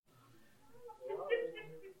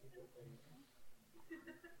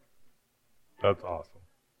That's awesome.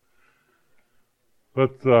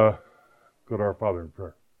 Let's go to our Father in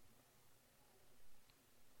prayer.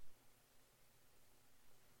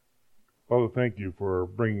 Father, thank you for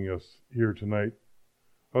bringing us here tonight.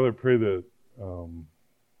 Father, I pray that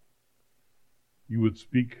you would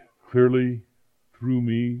speak clearly through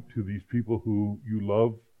me to these people who you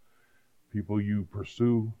love, people you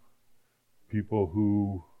pursue, people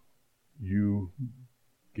who you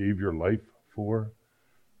gave your life for,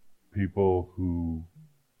 people who,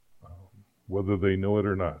 whether they know it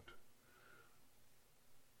or not,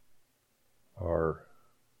 are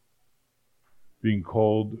being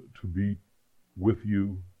called to be with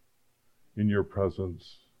you in your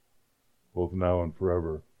presence, both now and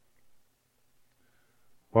forever.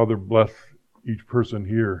 Father, bless each person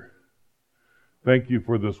here. Thank you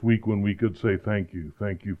for this week when we could say thank you.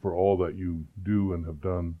 Thank you for all that you do and have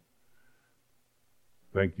done.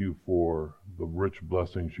 Thank you for the rich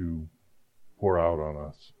blessings you pour out on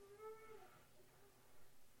us.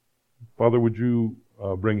 Father, would you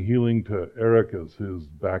bring healing to Eric as his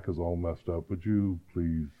back is all messed up? Would you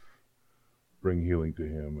please bring healing to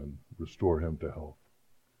him and restore him to health?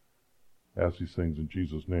 I ask these things in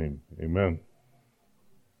Jesus' name. Amen.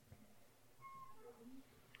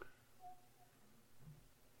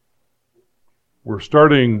 We're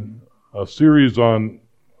starting a series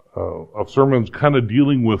of sermons kind of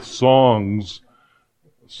dealing with songs,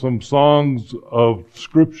 some songs of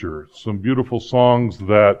Scripture, some beautiful songs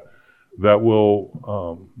that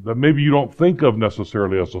maybe you don't think of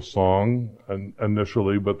necessarily as a song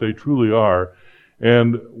initially, but they truly are.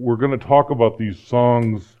 And we're going to talk about these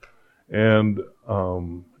songs and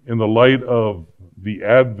in the light of the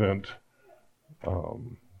Advent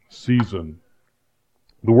season.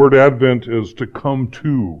 The word Advent is to come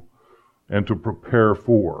to and to prepare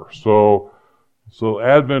for. So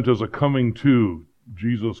Advent is a coming to,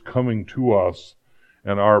 Jesus coming to us,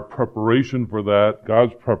 and our preparation for that,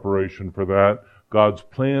 God's preparation for that, God's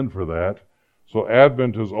plan for that. So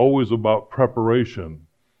Advent is always about preparation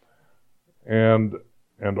and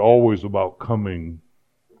always about coming,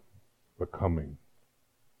 the coming.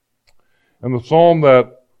 And the song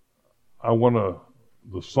that I want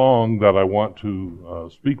to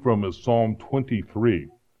speak from is Psalm 23.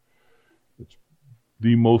 It's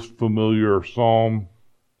the most familiar psalm.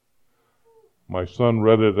 My son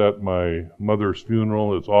read it at my mother's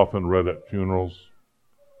funeral. It's often read at funerals.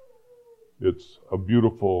 It's a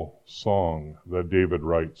beautiful song that David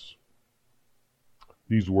writes.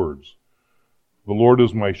 These words, "The Lord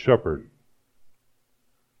is my shepherd,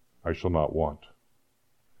 I shall not want.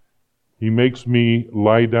 He makes me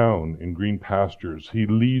lie down in green pastures. He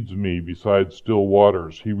leads me beside still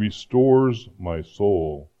waters. He restores my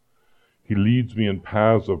soul. He leads me in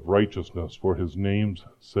paths of righteousness for his name's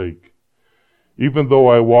sake. Even though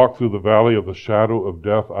I walk through the valley of the shadow of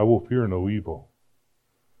death, I will fear no evil,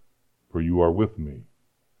 for you are with me.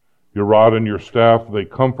 Your rod and your staff, they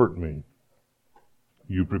comfort me.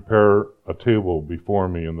 You prepare a table before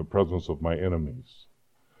me in the presence of my enemies.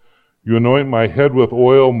 You anoint my head with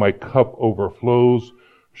oil, my cup overflows.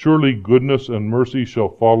 Surely goodness and mercy shall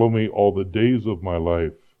follow me all the days of my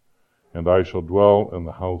life, and I shall dwell in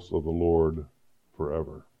the house of the Lord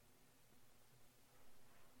forever."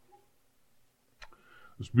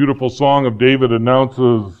 This beautiful song of David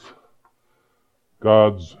announces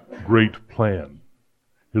God's great plan,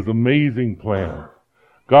 his amazing plan.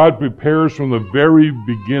 God prepares from the very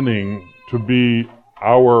beginning to be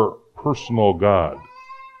our personal God.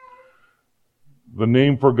 The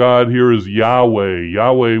name for God here is Yahweh.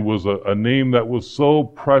 Yahweh was a name that was so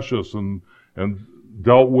precious and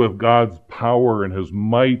dealt with God's power and his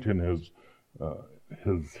might and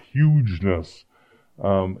his hugeness.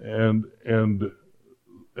 And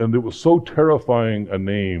it was so terrifying a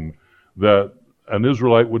name that an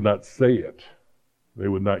Israelite would not say it. They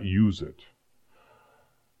would not use it.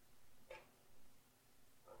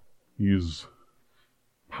 He's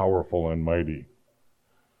powerful and mighty.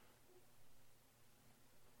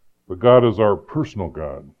 But God is our personal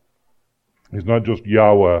God. He's not just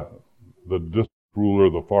Yahweh, the distant ruler,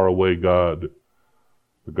 the faraway God,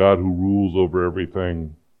 the God who rules over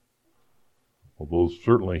everything, although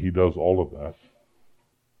certainly he does all of that.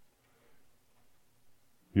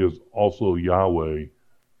 He is also Yahweh,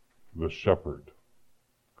 the shepherd,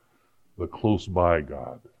 the close-by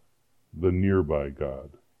God, the nearby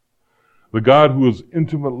God, the God who is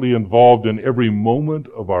intimately involved in every moment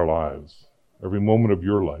of our lives, every moment of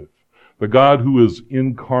your life, the God who is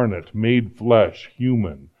incarnate, made flesh,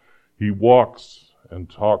 human. He walks and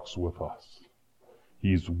talks with us.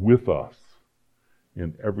 He's with us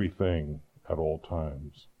in everything at all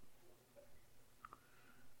times.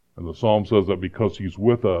 And the psalm says that because he's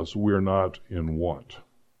with us, we're not in want.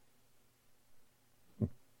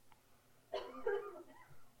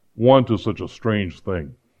 Want is such a strange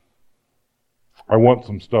thing. I want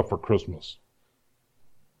some stuff for Christmas.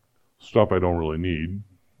 Stuff I don't really need.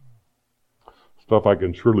 Stuff I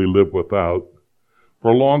can surely live without.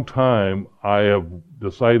 For a long time, I have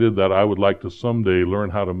decided that I would like to someday learn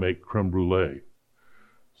how to make creme brulee.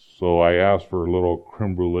 So I asked for little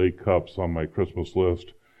creme brulee cups on my Christmas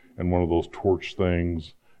list and one of those torch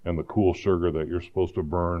things and the cool sugar that you're supposed to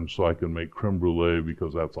burn so I can make creme brulee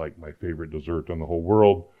because that's like my favorite dessert in the whole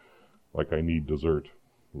world. Like I need dessert.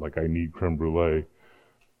 Like I need creme brulee.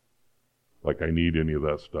 Like I need any of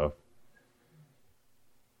that stuff.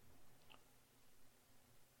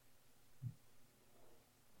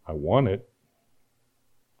 I want it.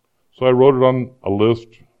 So I wrote it on a list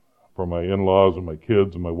for my in-laws and my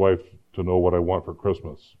kids and my wife to know what I want for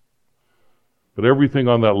Christmas. But everything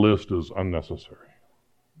on that list is unnecessary.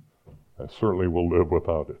 I certainly will live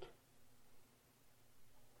without it.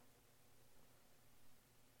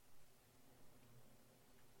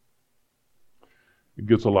 It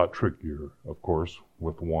gets a lot trickier, of course,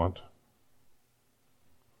 with want.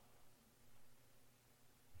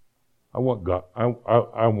 I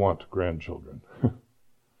want grandchildren.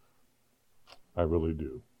 I really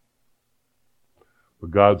do.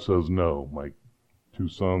 But God says no. My 2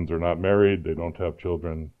 sons are not married. They don't have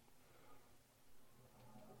children.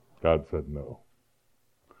 God said no.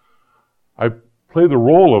 I play the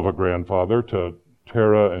role of a grandfather to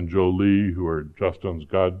Tara and Jolie, who are Justin's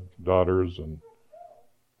goddaughters, and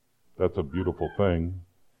that's a beautiful thing.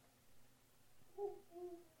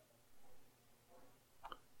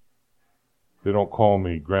 They don't call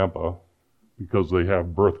me grandpa because they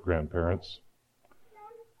have birth grandparents.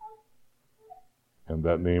 And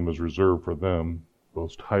that name is reserved for them.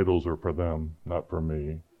 Those titles are for them, not for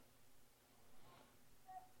me.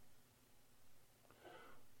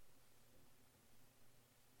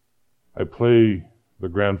 I play the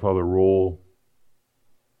grandfather role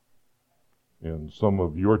in some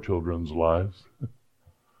of your children's lives.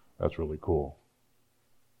 That's really cool.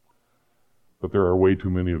 But there are way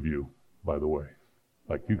too many of you, by the way.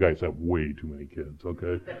 Like, you guys have way too many kids,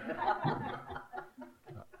 okay?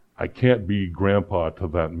 I can't be grandpa to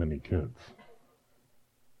that many kids.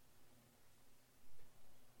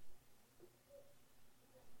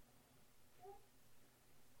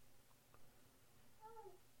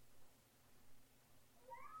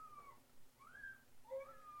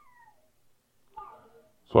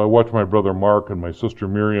 So I watch my brother Mark and my sister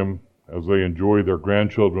Miriam as they enjoy their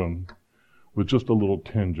grandchildren with just a little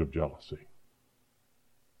tinge of jealousy.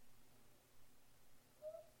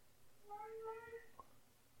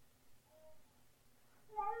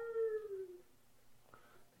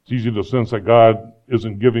 It's easy to sense that God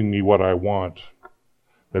isn't giving me what I want,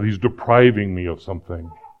 that He's depriving me of something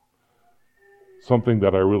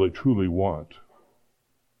that I really truly want.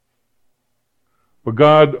 But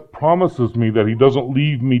God promises me that He doesn't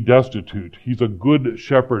leave me destitute. He's a good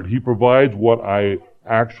shepherd. He provides what I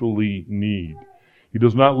actually need. He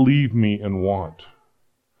does not leave me in want.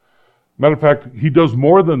 Matter of fact, He does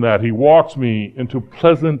more than that. He walks me into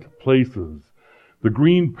pleasant places. The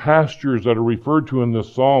green pastures that are referred to in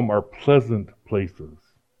this psalm are pleasant places.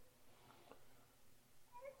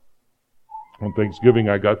 On Thanksgiving,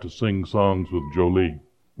 I got to sing songs with Jolie.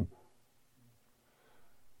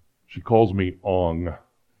 She calls me Ong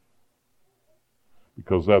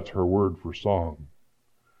because that's her word for song.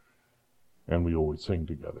 And we always sing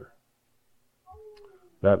together.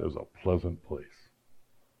 That is a pleasant place.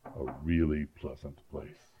 A really pleasant place.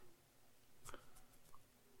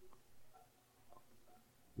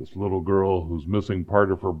 This little girl who's missing part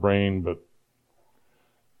of her brain but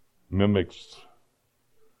mimics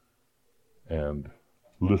and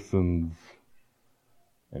listens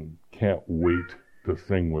and can't wait to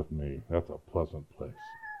sing with me. That's a pleasant place.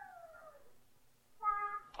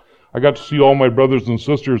 I got to see all my brothers and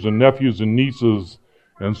sisters and nephews and nieces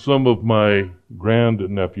and some of my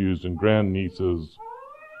grandnephews and grandnieces,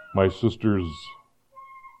 my sister's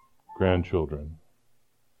grandchildren,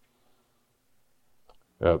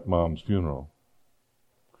 at Mom's funeral.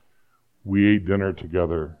 We ate dinner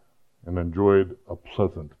together and enjoyed a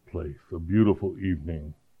pleasant place, a beautiful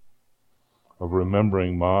evening of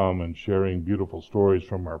remembering Mom and sharing beautiful stories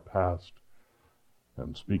from our past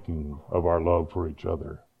and speaking of our love for each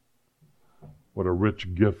other. What a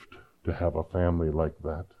rich gift to have a family like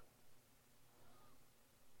that.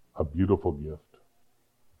 A beautiful gift.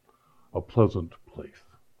 A pleasant place.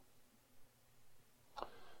 A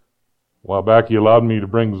while back, he allowed me to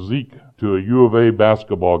bring Zeke to a U of A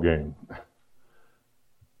basketball game.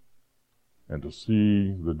 and to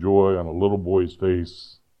see the joy on a little boy's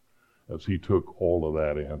face as he took all of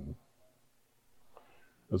that in.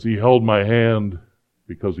 As he held my hand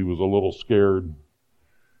because he was a little scared,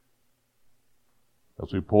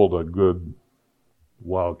 as he pulled a good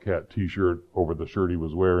Wildcat t-shirt over the shirt he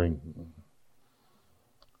was wearing,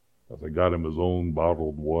 as I got him his own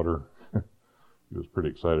bottled water. He was pretty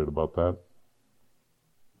excited about that.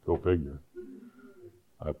 Go figure.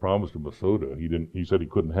 I promised him a soda. He said he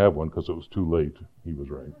couldn't have one because it was too late. He was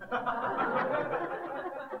right.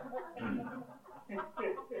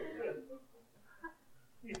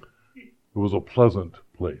 It was a pleasant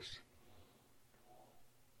place.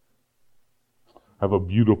 I have a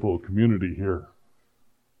beautiful community here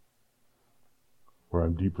where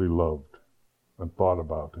I'm deeply loved and thought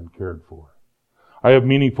about and cared for. I have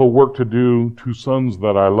meaningful work to do, 2 sons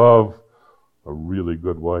that I love, a really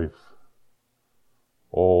good wife,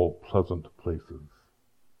 all pleasant places.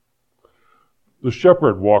 The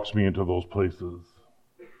shepherd walks me into those places.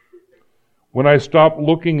 When I stop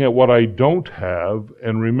looking at what I don't have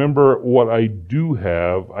and remember what I do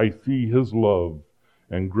have, I see his love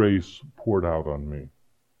and grace poured out on me.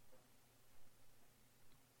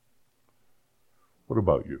 What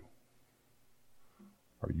about you?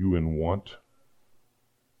 Are you in want?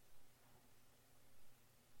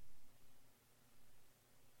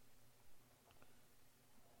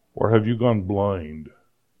 Or have you gone blind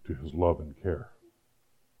to his love and care?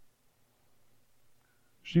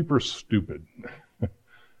 Sheep are stupid,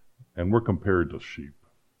 and we're compared to sheep.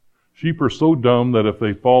 Sheep are so dumb that if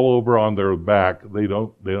they fall over on their back, they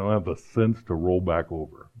don't have the sense to roll back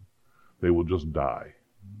over. They will just die.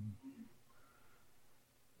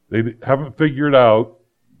 They haven't figured out,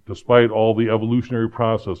 despite all the evolutionary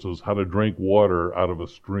processes, how to drink water out of a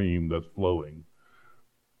stream that's flowing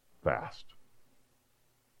fast.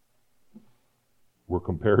 We're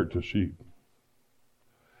compared to sheep.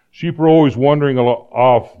 Sheep are always wandering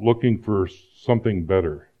off looking for something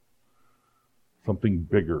better, something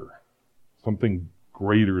bigger, something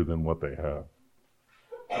greater than what they have.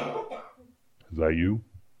 Is that you?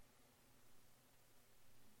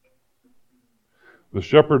 The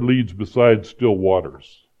shepherd leads beside still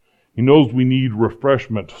waters. He knows we need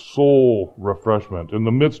refreshment, soul refreshment. In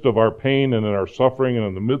the midst of our pain and in our suffering and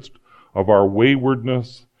in the midst of our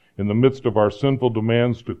waywardness, in the midst of our sinful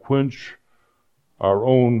demands to quench our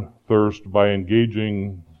own thirst by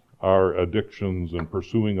engaging our addictions and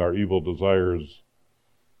pursuing our evil desires,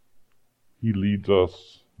 he leads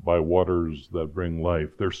us by waters that bring life.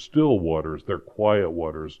 They're still waters. They're quiet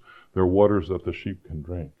waters. They're waters that the sheep can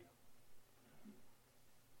drink.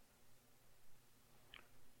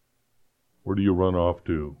 Where do you run off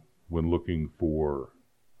to when looking for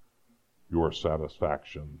your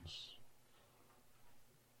satisfactions?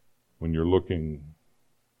 When you're looking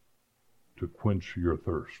to quench your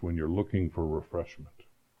thirst, when you're looking for refreshment?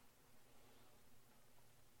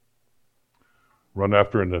 Run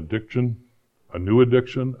after an addiction, a new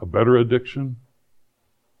addiction, a better addiction,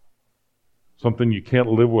 something you can't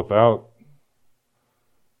live without.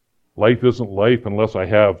 Life isn't life unless I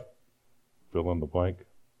have fill in the blank.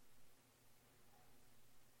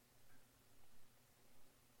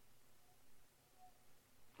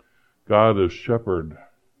 God as shepherd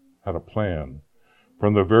had a plan.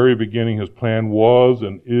 From the very beginning, his plan was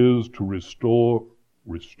and is to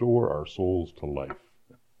restore our souls to life.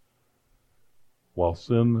 While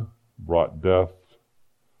sin brought death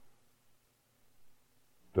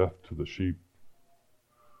to the sheep,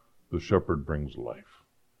 the shepherd brings life.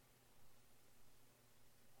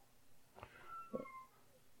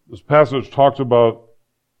 This passage talks about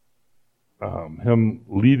him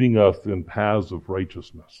leading us in paths of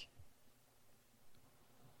righteousness.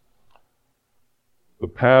 The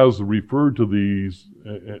paths referred to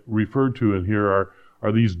in here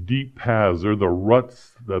are these deep paths. They're the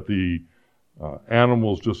ruts that the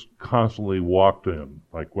animals just constantly walked in.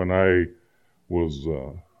 Like when I was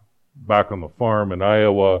back on the farm in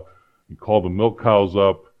Iowa, you called the milk cows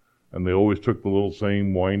up, and they always took the little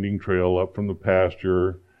same winding trail up from the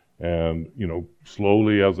pasture. And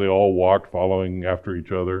slowly as they all walked, following after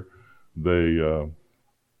each other, they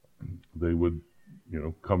would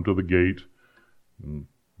come to the gate. And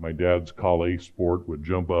my dad's collie Sport would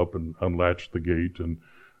jump up and unlatch the gate and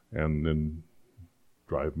then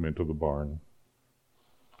drive them into the barn.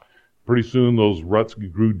 Pretty soon those ruts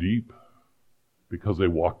grew deep because they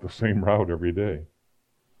walked the same route every day.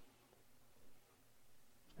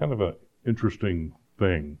 Kind of an interesting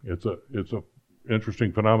thing. It's a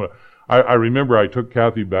interesting phenomenon. I remember I took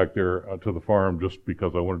Kathy back there to the farm just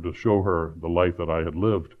because I wanted to show her the life that I had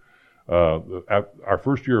lived. At our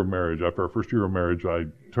first year of marriage, after our first year of marriage, I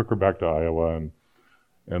took her back to Iowa,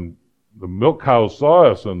 and the milk cows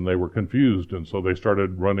saw us and they were confused, and so they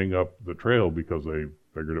started running up the trail because they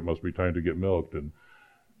figured it must be time to get milked. And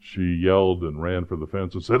she yelled and ran for the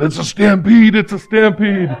fence and said, "It's a stampede! It's a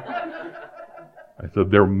stampede!" I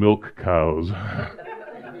said, "They're milk cows."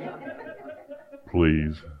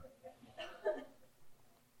 Please.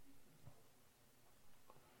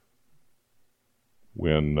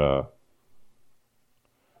 When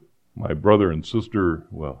my brother and sister,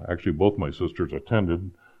 well, actually both my sisters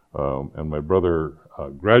attended, and my brother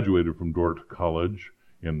graduated from Dordt College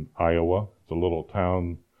in Iowa. It's a little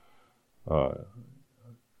town,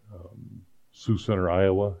 Sioux Center,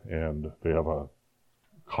 Iowa, and they have a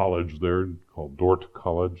college there called Dordt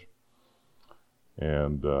College.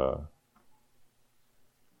 And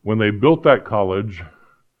when they built that college,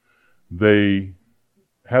 they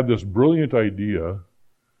had this brilliant idea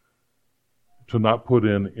to not put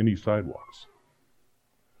in any sidewalks.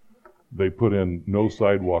 They put in no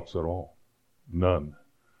sidewalks at all. None.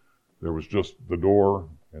 There was just the door,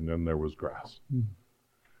 and then there was grass.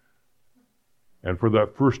 And for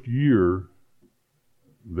that first year,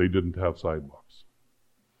 they didn't have sidewalks.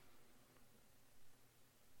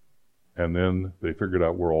 And then they figured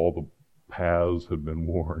out where all the paths had been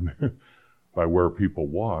worn by where people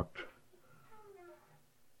walked.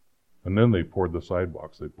 And then they poured the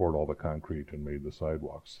sidewalks. They poured all the concrete and made the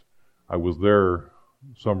sidewalks. I was there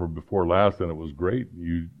summer before last, and it was great.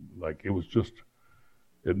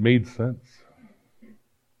 It made sense.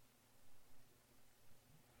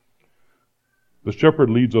 The shepherd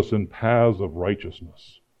leads us in paths of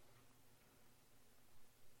righteousness.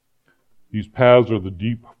 These paths are the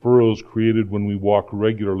deep furrows created when we walk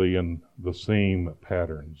regularly in the same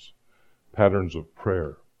patterns. Patterns of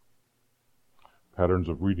prayer. Patterns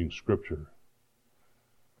of reading Scripture.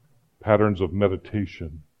 Patterns of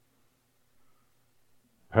meditation.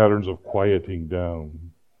 Patterns of quieting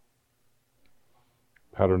down.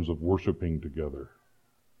 Patterns of worshiping together.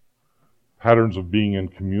 Patterns of being in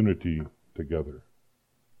community together.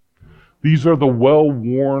 These are the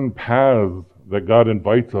well-worn paths that God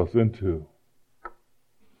invites us into.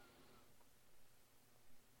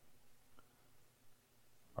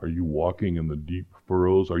 Are you walking in the deep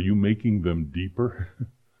furrows? Are you making them deeper?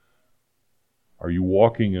 Are you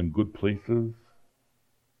walking in good places?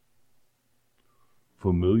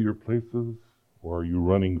 Familiar places? Or are you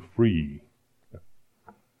running free?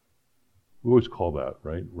 We always call that,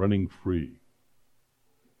 right? Running free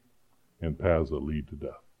in paths that lead to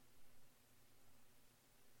death.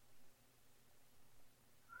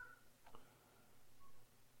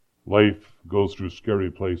 Life goes through scary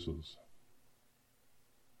places.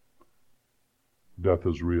 Death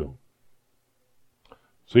is real.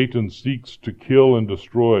 Satan seeks to kill and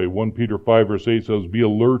destroy. 1 Peter 5 verse 8 says, "Be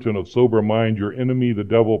alert and of sober mind. Your enemy, the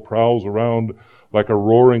devil, prowls around like a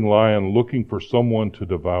roaring lion looking for someone to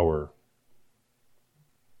devour."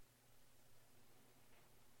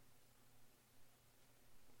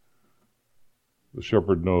 The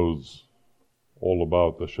shepherd knows all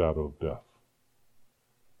about the shadow of death.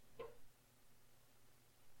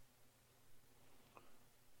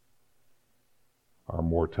 Our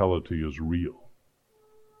mortality is real.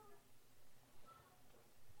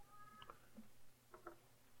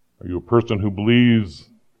 Are you a person who believes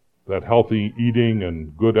that healthy eating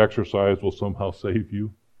and good exercise will somehow save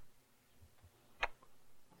you?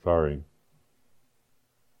 Sorry.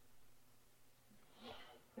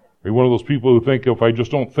 Are you one of those people who think if I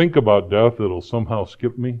just don't think about death, it'll somehow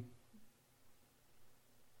skip me?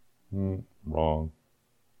 Wrong.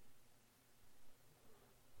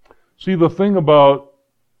 See, the thing about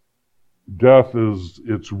death is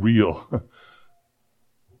it's real.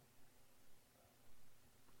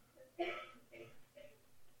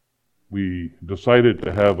 We decided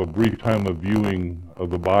to have a brief time of viewing of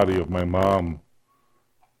the body of my mom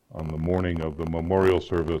on the morning of the memorial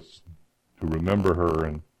service to remember her,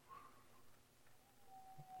 and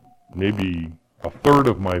maybe a third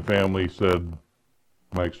of my family said,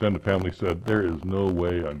 my extended family said, there is no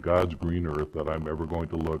way on God's green earth that I'm ever going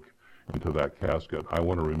to look into that casket. I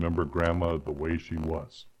want to remember Grandma the way she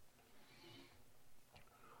was.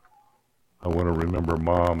 I want to remember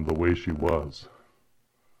Mom the way she was.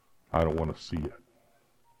 I don't want to see it.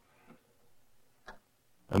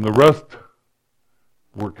 And the rest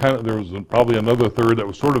were there was probably another third that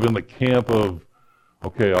was sort of in the camp of,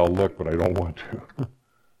 okay, I'll look, but I don't want to.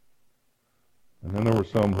 And then there were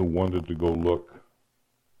some who wanted to go look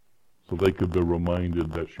so they could be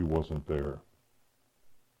reminded that she wasn't there.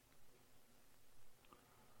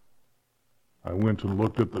 I went and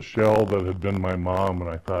looked at the shell that had been my mom, and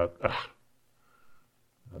I thought,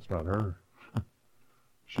 that's not her.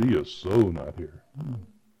 She is so not here.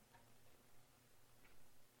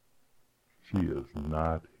 She is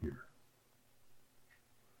not here.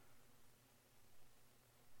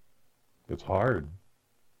 It's hard.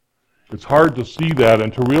 It's hard to see that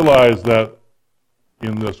and to realize that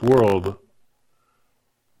in this world,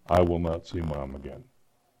 I will not see Mom again.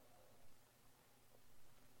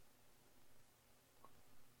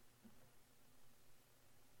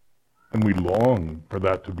 And we long for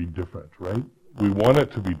that to be different, right? We want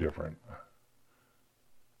it to be different.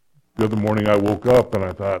 The other morning I woke up and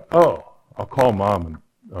I thought, I'll call Mom. And,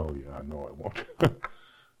 no, I won't.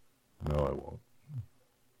 No, I won't.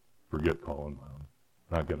 Forget calling Mom.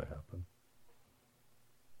 Not going to happen.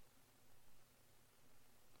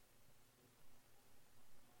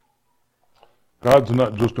 God's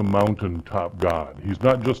not just a mountaintop God. He's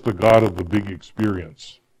not just the God of the big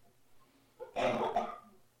experience.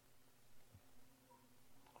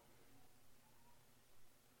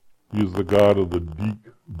 He is the God of the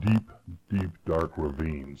deep, dark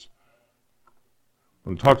ravines.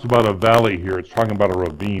 When it talks about a valley here, it's talking about a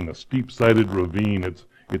ravine, a steep-sided ravine.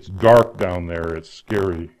 It's dark down there. It's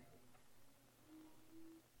scary.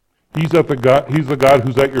 He's the God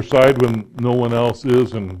who's at your side when no one else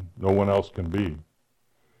is and no one else can be.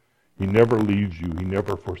 He never leaves you. He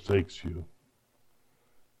never forsakes you.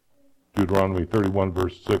 Deuteronomy 31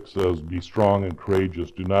 verse 6 says, "Be strong and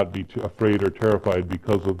courageous. Do not be afraid or terrified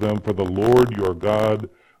because of them, for the Lord your God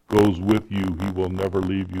goes with you. He will never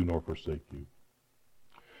leave you nor forsake you."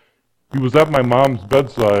 He was at my mom's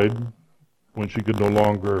bedside when she could no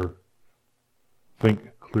longer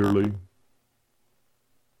think clearly,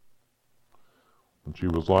 when she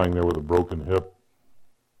was lying there with a broken hip,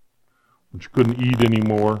 when she couldn't eat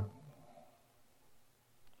anymore,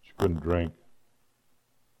 she couldn't drink.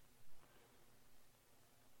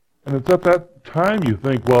 And it's at that time you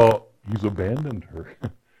think, well, he's abandoned her.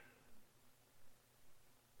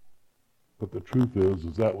 But the truth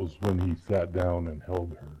is that was when he sat down and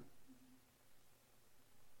held her.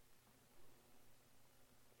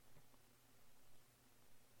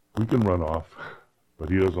 We can run off, but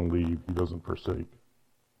he doesn't leave. He doesn't forsake.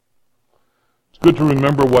 It's good to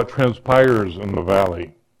remember what transpires in the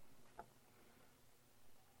valley.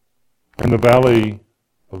 In the valley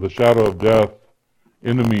of the shadow of death,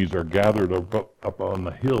 enemies are gathered up on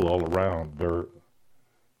the hill all around.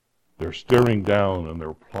 They're staring down and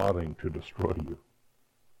they're plotting to destroy you.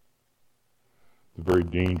 It's a very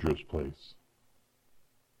dangerous place.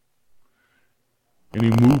 Any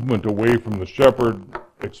movement away from the shepherd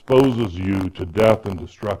exposes you to death and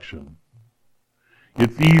destruction.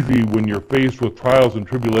 It's easy when you're faced with trials and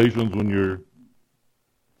tribulations, when you're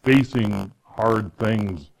facing hard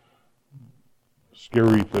things,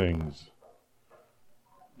 scary things,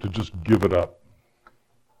 to just give it up.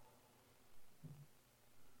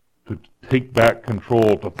 To take back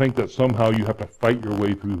control, to think that somehow you have to fight your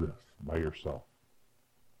way through this by yourself.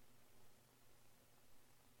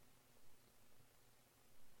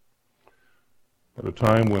 At a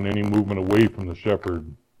time when any movement away from the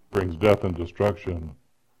shepherd brings death and destruction,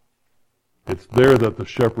 it's there that the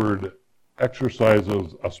shepherd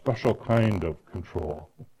exercises a special kind of control.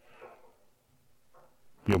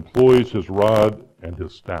 He employs his rod and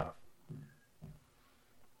his staff.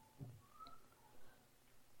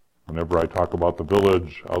 Whenever I talk about the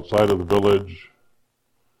village, outside of the village,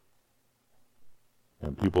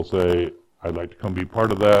 and people say, "I'd like to come be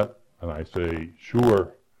part of that," and I say,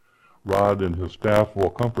 "Sure, Rod and his staff will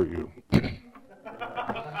comfort you."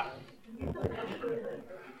 Okay.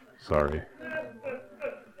 Sorry.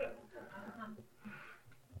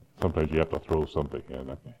 Sometimes you have to throw something in.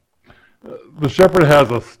 Okay. The shepherd has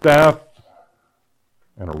a staff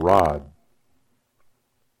and a rod.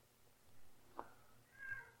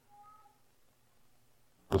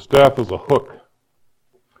 The staff is a hook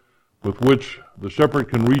with which the shepherd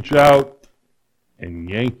can reach out and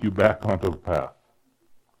yank you back onto the path.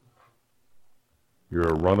 You're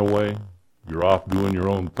a runaway. You're off doing your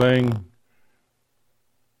own thing,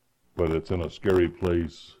 but it's in a scary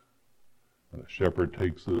place. And the shepherd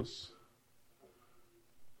takes this,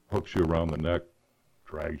 hooks you around the neck,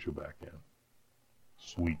 drags you back in.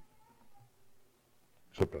 Sweet.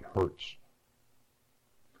 Except it hurts.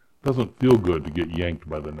 It doesn't feel good to get yanked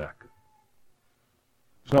by the neck.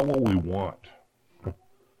 It's not what we want. But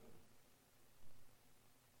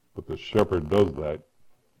the shepherd does that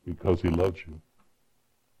because he loves you.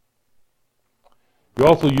 He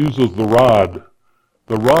also uses the rod.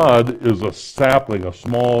 The rod is a sapling, a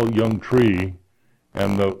small young tree,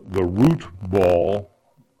 and the root ball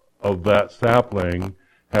of that sapling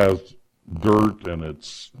has dirt, and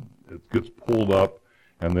it gets pulled up,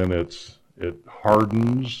 and then it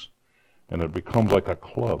hardens, and it becomes like a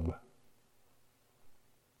club.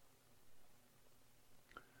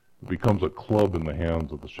 It becomes a club in the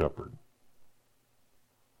hands of the shepherd.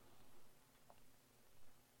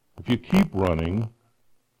 If you keep running,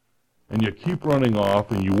 and you keep running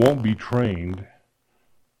off, and you won't be trained,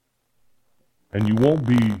 and you won't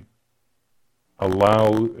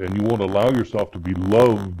allow yourself to be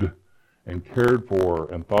loved and cared for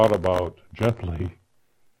and thought about gently,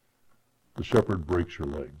 the shepherd breaks your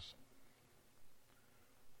legs.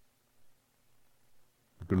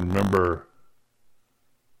 I can remember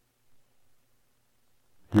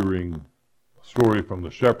hearing a story from a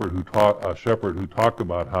shepherd who talked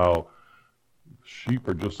about how sheep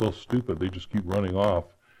are just so stupid, they just keep running off.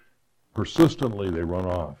 Persistently they run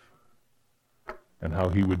off. And how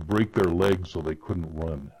he would break their legs so they couldn't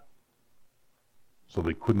run, so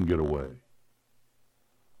they couldn't get away.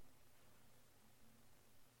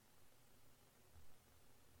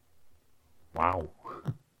 Wow.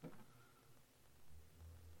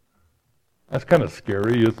 That's kind of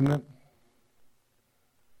scary, isn't it?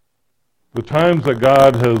 The times that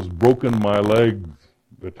God has broken my legs,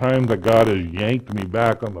 the times that God has yanked me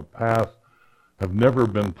back on the path have never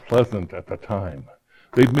been pleasant at the time.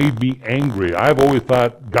 They've made me angry. I've always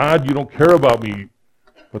thought, God, you don't care about me.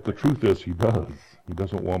 But the truth is, He does. He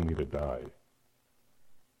doesn't want me to die.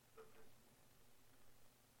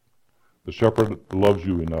 The shepherd loves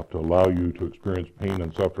you enough to allow you to experience pain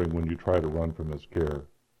and suffering when you try to run from His care.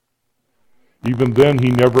 Even then,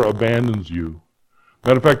 He never abandons you.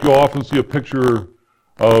 Matter of fact, you'll often see a picture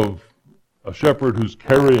of a shepherd who's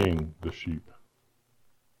carrying the sheep.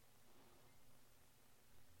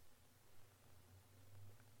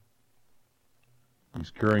 He's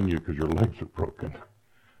carrying you because your legs are broken.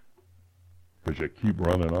 Because you keep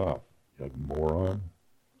running off. You moron.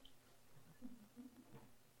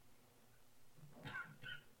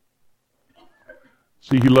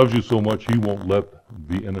 See, He loves you so much, He won't let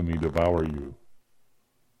the enemy devour you.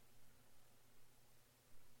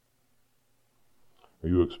 Are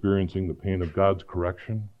you experiencing the pain of God's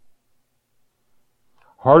correction?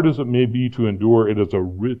 Hard as it may be to endure, it is a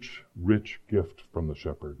rich, rich gift from the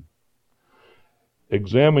shepherd.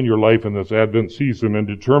 Examine your life in this Advent season and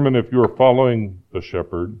determine if you are following the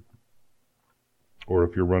shepherd or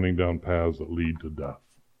if you're running down paths that lead to death.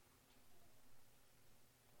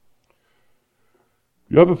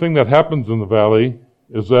 The other thing that happens in the valley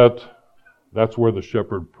is that's where the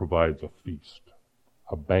shepherd provides a feast,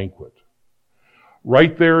 a banquet.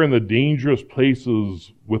 Right there in the dangerous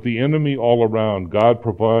places with the enemy all around, God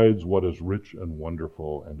provides what is rich and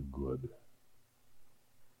wonderful and good.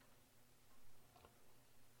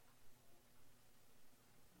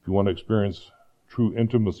 If you want to experience true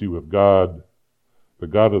intimacy with God, the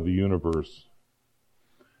God of the universe,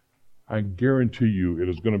 I guarantee you it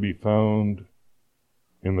is going to be found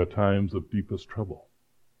in the times of deepest trouble.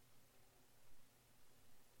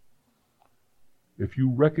 If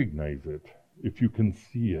you recognize it, if you can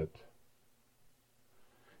see it.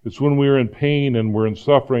 It's when we're in pain and we're in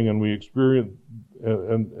suffering and we're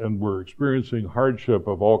experiencing hardship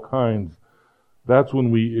of all kinds, that's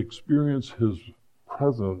when we experience His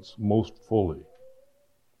presence most fully.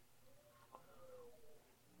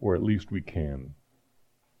 Or at least we can.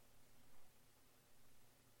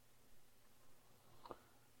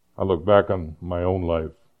 I look back on my own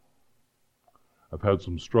life. I've had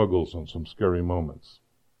some struggles and some scary moments.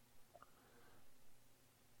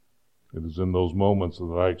 It is in those moments that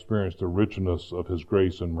I experienced the richness of His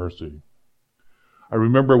grace and mercy. I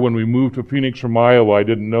remember when we moved to Phoenix from Iowa, I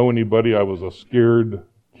didn't know anybody. I was a scared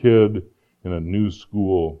kid in a new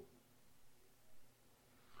school.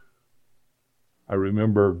 I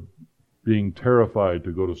remember being terrified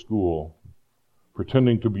to go to school,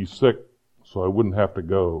 pretending to be sick so I wouldn't have to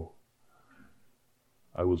go.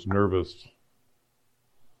 I was nervous.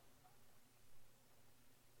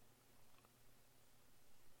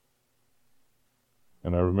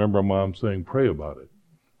 And I remember Mom saying, pray about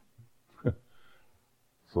it.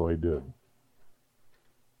 So I did.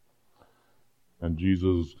 And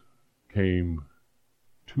Jesus came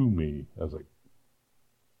to me as an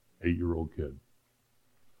 8-year-old kid.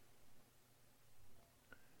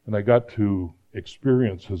 And I got to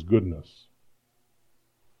experience His goodness.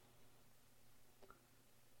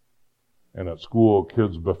 And at school,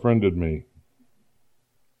 kids befriended me.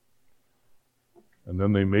 And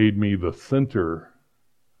then they made me the center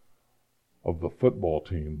of the football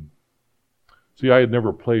team. See, I had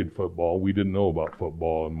never played football. We didn't know about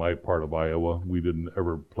football in my part of Iowa. We didn't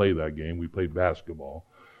ever play that game. We played basketball.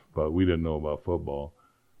 but we didn't know about football.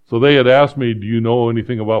 So they had asked me, do you know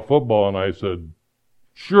anything about football? And I said,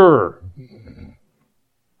 sure.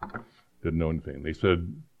 Didn't know anything. They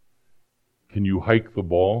said, can you hike the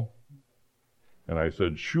ball? And I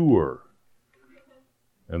said, sure.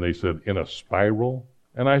 And they said, in a spiral?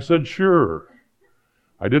 And I said, sure.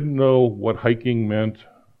 I didn't know what hiking meant.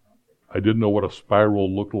 I didn't know what a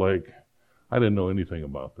spiral looked like. I didn't know anything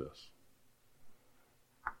about this.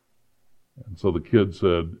 And so the kid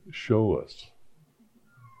said, show us.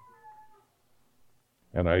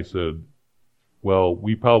 And I said, well,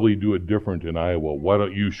 we probably do it different in Iowa. Why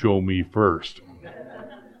don't you show me first?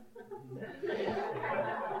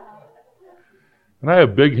 And I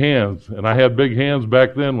have big hands, and I had big hands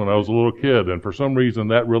back then when I was a little kid, and for some reason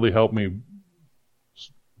that really helped me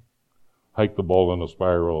hike the ball in a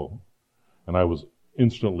spiral, and I was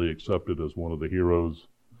instantly accepted as one of the heroes.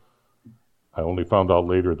 I only found out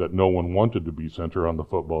later that no one wanted to be center on the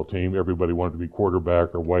football team. Everybody wanted to be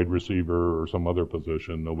quarterback or wide receiver or some other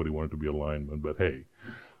position. Nobody wanted to be a lineman, but hey,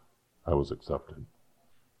 I was accepted.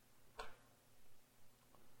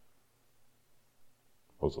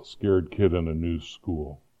 I was a scared kid in a new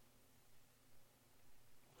school.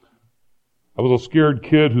 I was a scared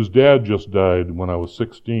kid whose dad just died when I was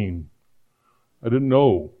 16. I didn't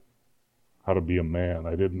know how to be a man.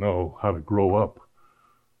 I didn't know how to grow up.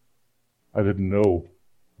 I didn't know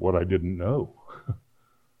what I didn't know.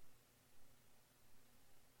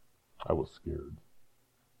 I was scared.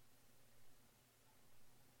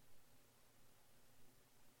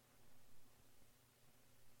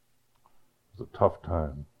 It was a tough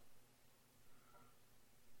time.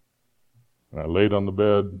 And I laid on the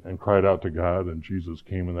bed and cried out to God, and Jesus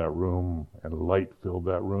came in that room, and light filled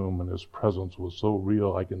that room, and His presence was so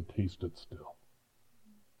real I can taste it still.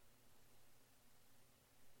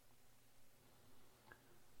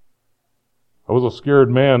 I was a scared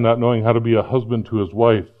man not knowing how to be a husband to his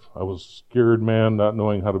wife. I was a scared man not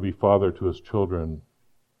knowing how to be father to his children.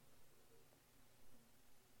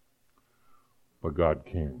 But God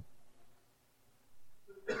came.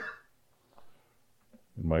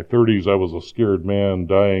 In my 30s, I was a scared man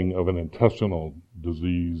dying of an intestinal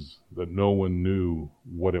disease that no one knew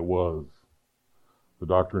what it was. The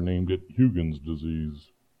doctor named it Huygens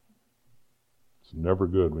disease. It's never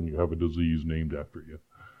good when you have a disease named after you.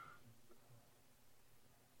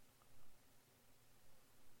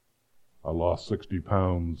 I lost 60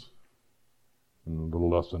 pounds in a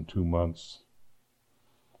little less than 2 months.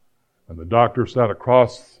 And the doctor sat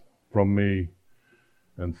across from me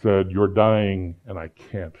and said, "You're dying, and I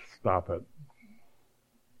can't stop it.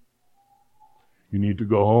 You need to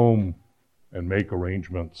go home and make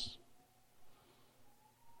arrangements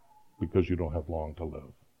because you don't have long to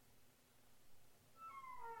live."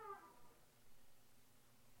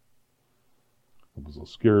 I was a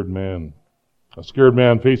scared man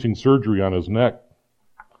facing surgery on his neck.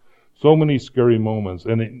 So many scary moments,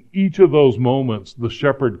 and in each of those moments, the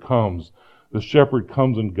shepherd comes. The shepherd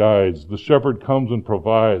comes and guides. The shepherd comes and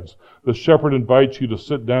provides. The shepherd invites you to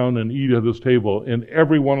sit down and eat at his table. In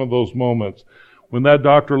every one of those moments, when that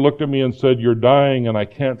doctor looked at me and said, "You're dying and I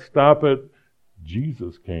can't stop it,"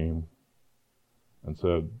 Jesus came and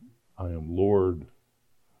said, "I am Lord.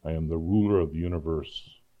 I am the ruler of the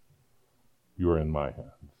universe. You are in my hands."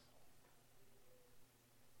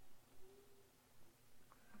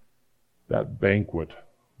 That banquet,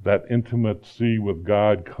 that intimacy with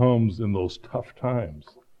God comes in those tough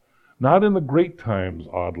times. Not in the great times,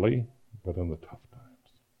 oddly, but in the tough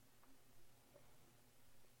times.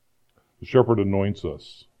 The shepherd anoints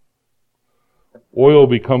us. Oil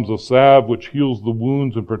becomes a salve which heals the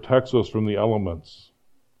wounds and protects us from the elements.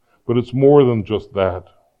 But it's more than just that.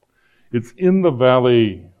 It's in the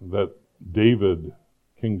valley that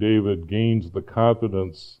King David, gains the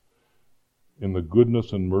confidence in the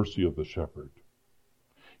goodness and mercy of the shepherd.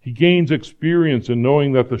 He gains experience in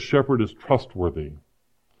knowing that the shepherd is trustworthy.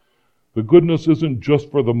 The goodness isn't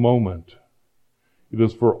just for the moment. It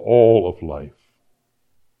is for all of life.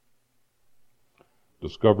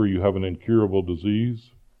 Discover you have an incurable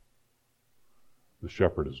disease. The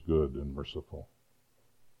shepherd is good and merciful.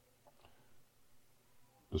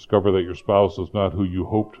 Discover that your spouse is not who you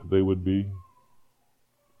hoped they would be.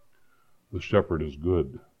 The shepherd is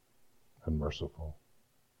good and merciful.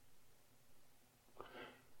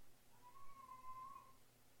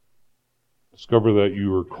 Discover that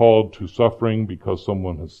you are called to suffering because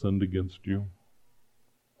someone has sinned against you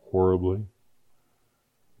horribly.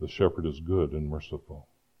 The shepherd is good and merciful.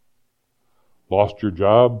 Lost your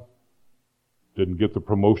job? Didn't get the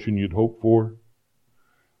promotion you'd hoped for?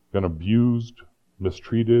 Been abused,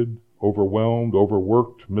 mistreated, overwhelmed,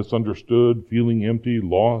 overworked, misunderstood, feeling empty,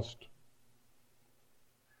 lost.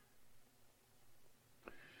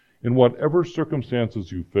 In whatever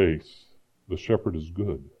circumstances you face, the shepherd is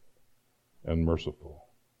good and merciful.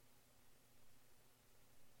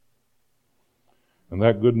 And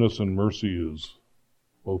that goodness and mercy is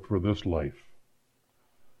both for this life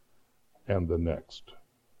and the next.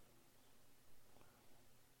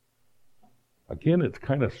 Again, it's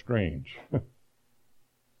kind of strange.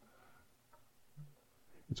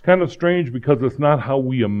 It's kind of strange because it's not how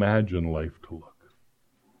we imagine life to look.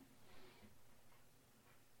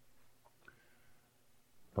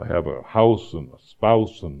 If I have a house and a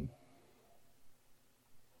spouse and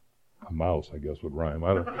a mouse, I guess would rhyme.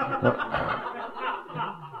 I don't.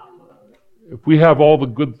 If we have all the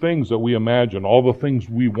good things that we imagine, all the things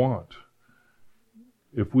we want,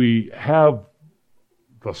 if we have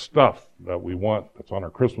the stuff that we want that's on our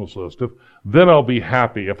Christmas list, then I'll be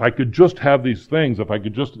happy. If I could just have these things,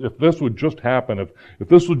 if this would just happen, if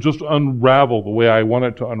this would just unravel the way I want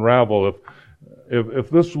it to unravel,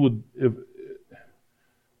 if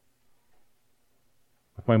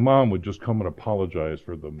my mom would just come and apologize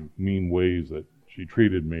for the mean ways that she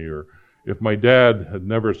treated me, or if my dad had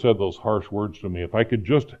never said those harsh words to me, if I could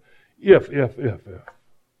just, if.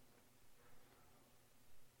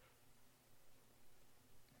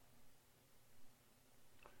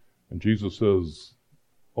 And Jesus says,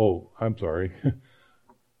 oh, I'm sorry.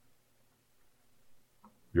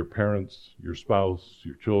 Your parents, your spouse,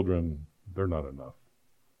 your children, they're not enough.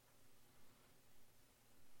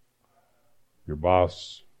 Your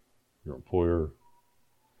boss, your employer,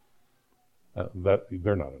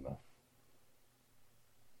 they're not enough.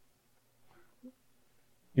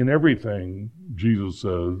 In everything, Jesus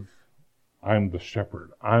says, I'm the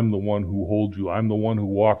shepherd. I'm the one who holds you. I'm the one who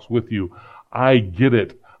walks with you. I get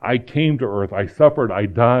it. I came to earth. I suffered. I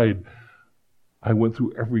died. I went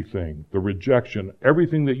through everything. The rejection.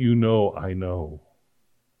 Everything that you know, I know.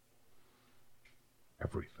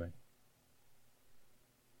 Everything.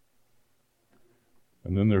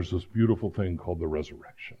 And then there's this beautiful thing called the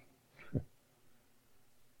resurrection.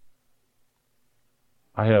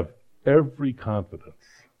 I have every confidence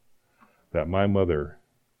that my mother,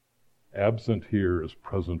 absent here, is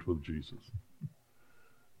present with Jesus.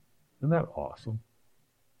 Isn't that awesome?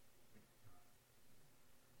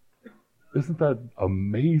 Isn't that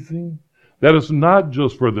amazing? That is not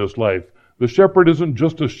just for this life. The shepherd isn't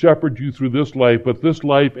just to shepherd you through this life, but this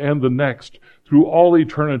life and the next, through all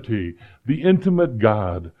eternity. The intimate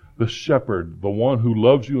God, the shepherd, the one who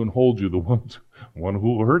loves you and holds you, the one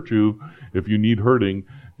who will hurt you if you need hurting,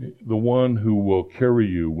 the one who will carry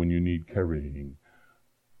you when you need carrying,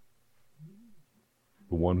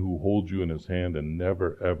 the one who holds you in his hand and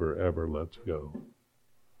never, ever, ever lets go.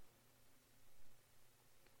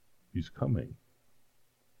 He's coming.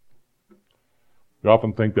 We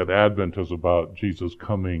often think that Advent is about Jesus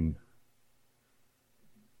coming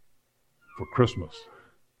for Christmas.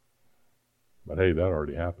 But hey, that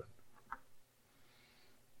already happened.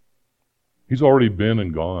 He's already been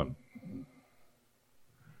and gone.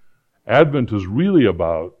 Advent is really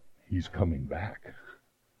about he's coming back.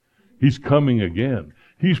 He's coming again.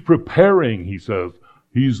 He's preparing, he says.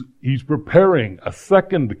 He's preparing a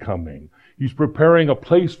second coming. He's preparing a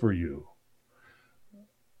place for you.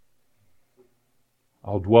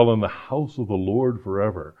 I'll dwell in the house of the Lord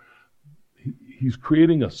forever. He's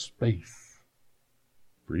creating a space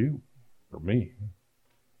for you, for me,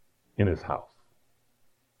 in his house.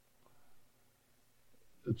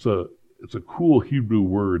 It's a cool Hebrew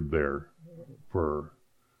word there for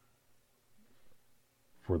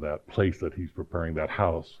that place that he's preparing, that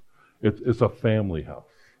house. It's a family house.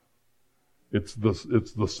 It's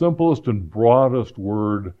the simplest and broadest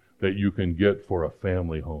word that you can get for a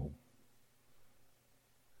family home.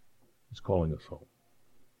 He's calling us home.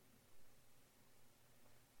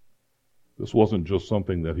 This wasn't just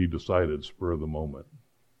something that he decided spur of the moment.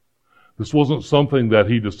 This wasn't something that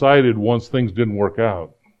he decided once things didn't work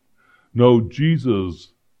out. No,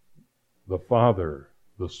 Jesus, the Father,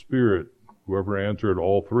 the Spirit, whoever answered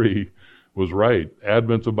all three, was right.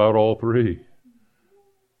 Advent's about all three.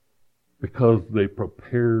 Because they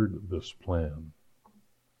prepared this plan.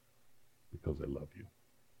 Because they love you.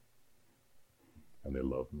 And they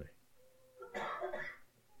love me.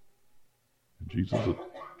 And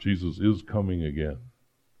Jesus is coming again.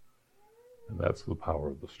 And that's the power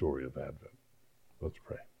of the story of Advent. Let's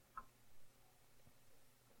pray.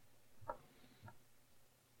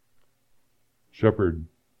 Shepherd,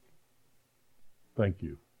 thank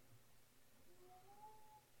you.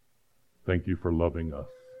 Thank you for loving us,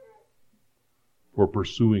 for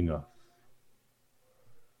pursuing us,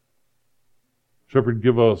 Shepherd,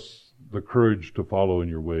 give us the courage to follow in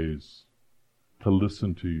your ways, to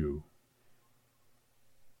listen to you,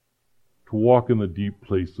 to walk in the deep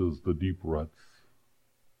places, the deep ruts.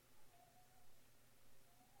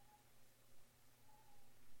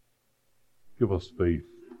 Give us faith.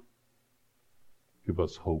 Give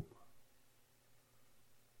us hope.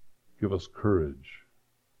 Give us courage.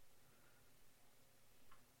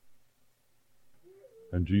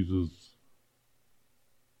 And Jesus,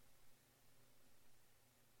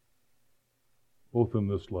 both in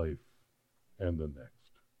this life and the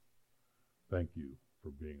next, thank you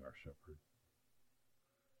for being our shepherd.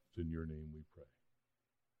 It's in your name we pray.